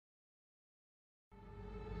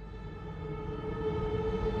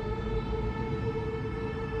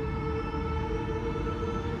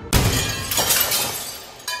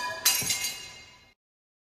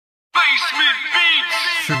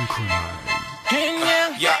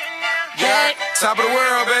Yeah, yeah, top of the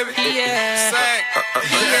world, baby. Yeah. Sang.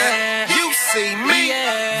 Yeah. You see me,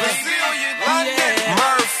 Yeah. Brazilian, London, Yeah.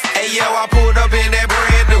 Murph. Hey yo, I pulled up in that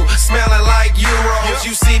brand new, smelling like euros.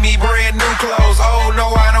 You see me, brand new clothes. Oh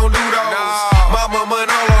no, I don't do those. Mama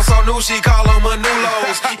Manolo, so new she call them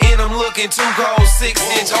Manulos. And I'm looking too cold,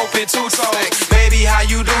 6-inch open two-toes. Baby, how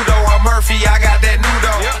you do though? I'm Murphy, I got that new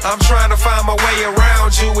dough. I'm trying to find my way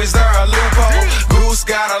around you. Is there a loophole? Goose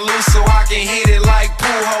got her loose so I can hit it like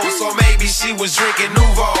pool holes. So maybe she was drinking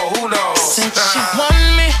Nouveau, who knows? Said she want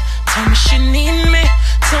me, tell me she need me,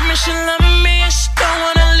 tell me she love me and she don't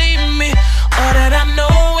wanna leave me. All that I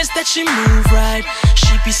know is that she move right.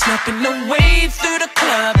 She be snapping away through the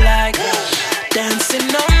club like dancing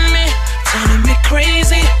on me, turning me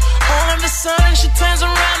crazy. All of a sudden she turns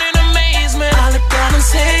around in amazement. I look down and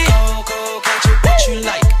say, go, go, got you what you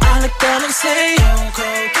like. I look down and say, go, go,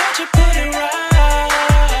 got you put it right.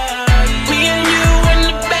 Me and you in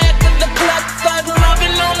the back of the club, thug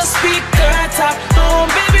loving on the speaker top. Oh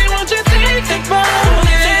baby, won't you think about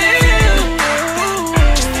it?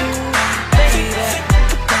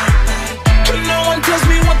 No one tells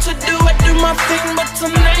me what to do, I do my thing, but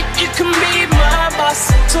tonight you can be my boss.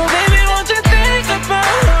 So baby, won't you think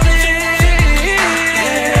about it?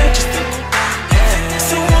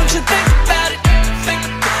 So won't you think about it? Think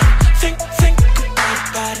about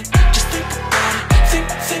it. Just think about it. Think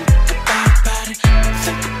about it.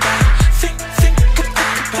 Think about it. Think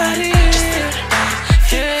about it.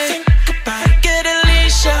 Think about it. Get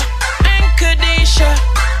Alicia and Kadisha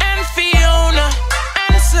and Fiona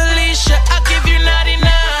and Celicia. I'll give you 99, a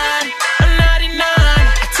 99. I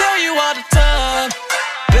tell you all the time,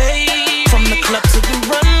 babe. From the club to the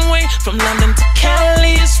runway, from London to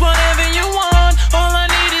Cali, it's whatever you want. All I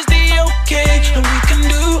need is the okay, and we can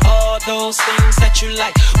do all those things that you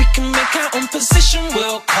like. We can make our own position,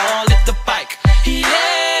 we'll call it the bike. Yeah,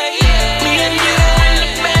 yeah. Me and you in the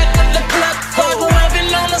back of the club, thug loving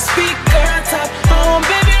on the speaker top. Oh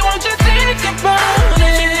baby, won't you think about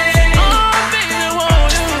it? Oh baby, won't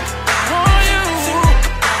you? Won't you?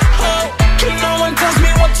 Oh, no one tells me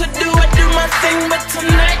what to do, I do my thing, but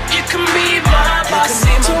tonight you can be my boss.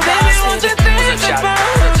 So baby, won't you think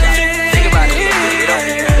about it? Think about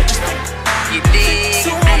it, you dig? So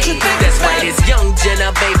won't you think That's about right, it? it's young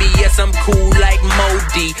Gena, baby. Yes, I'm cool like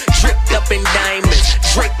Modi. Dripped up in diamonds,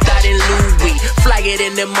 draped out in Louis. Fly it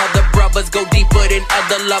in them other brothers, go deeper than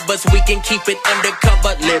other lovers. We can keep it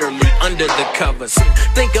undercover, literally under the covers.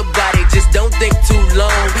 Think about it, just don't think too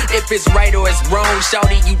long. If it's right or it's wrong,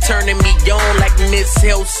 shawty, you turning me on like Miss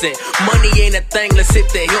Hanson. Money ain't a thing, let's hit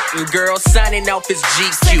the Hilton, girl. Signing off is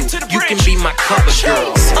GQ, you can be my cover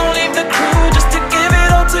girl. I'll leave the crew just to give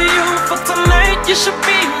it all to you. For tonight, you should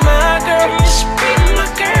be my girl. You should be my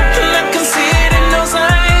girl. And I can see it in those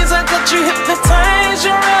eyes. I got you hypnotized.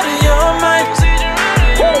 You're out of your mind.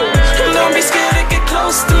 And don't be scared to get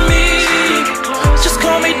close to me. Just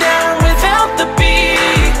calm me down without the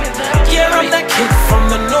beat. Yeah, I'm that kid from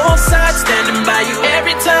the north side, standing by you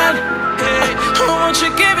every time. Won't you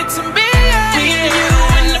give it to me? Me and you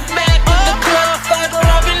in the back of the club, thug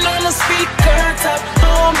loving on the speaker top.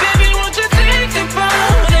 Oh baby, won't you think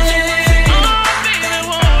about it? Oh baby,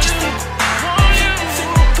 won't you? Won't you?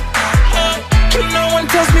 No one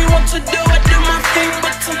tells me what to do, I do my thing,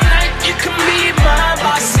 but tonight you can be my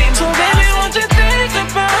boss. So baby, won't you think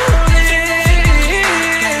about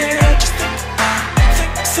it?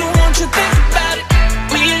 So won't you think about it?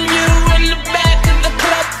 Me and you in the back of the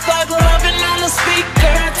club, thug loving on the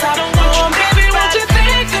speaker top. Oh baby, won't you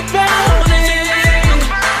think about it?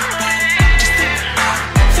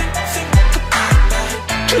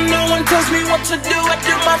 No one tells me what to do, I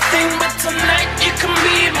do my thing, but tonight you can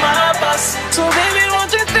be my boss. So baby,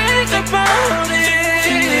 won't you think about it?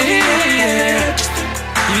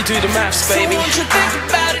 You do the maths, baby. So won't you think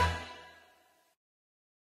about it?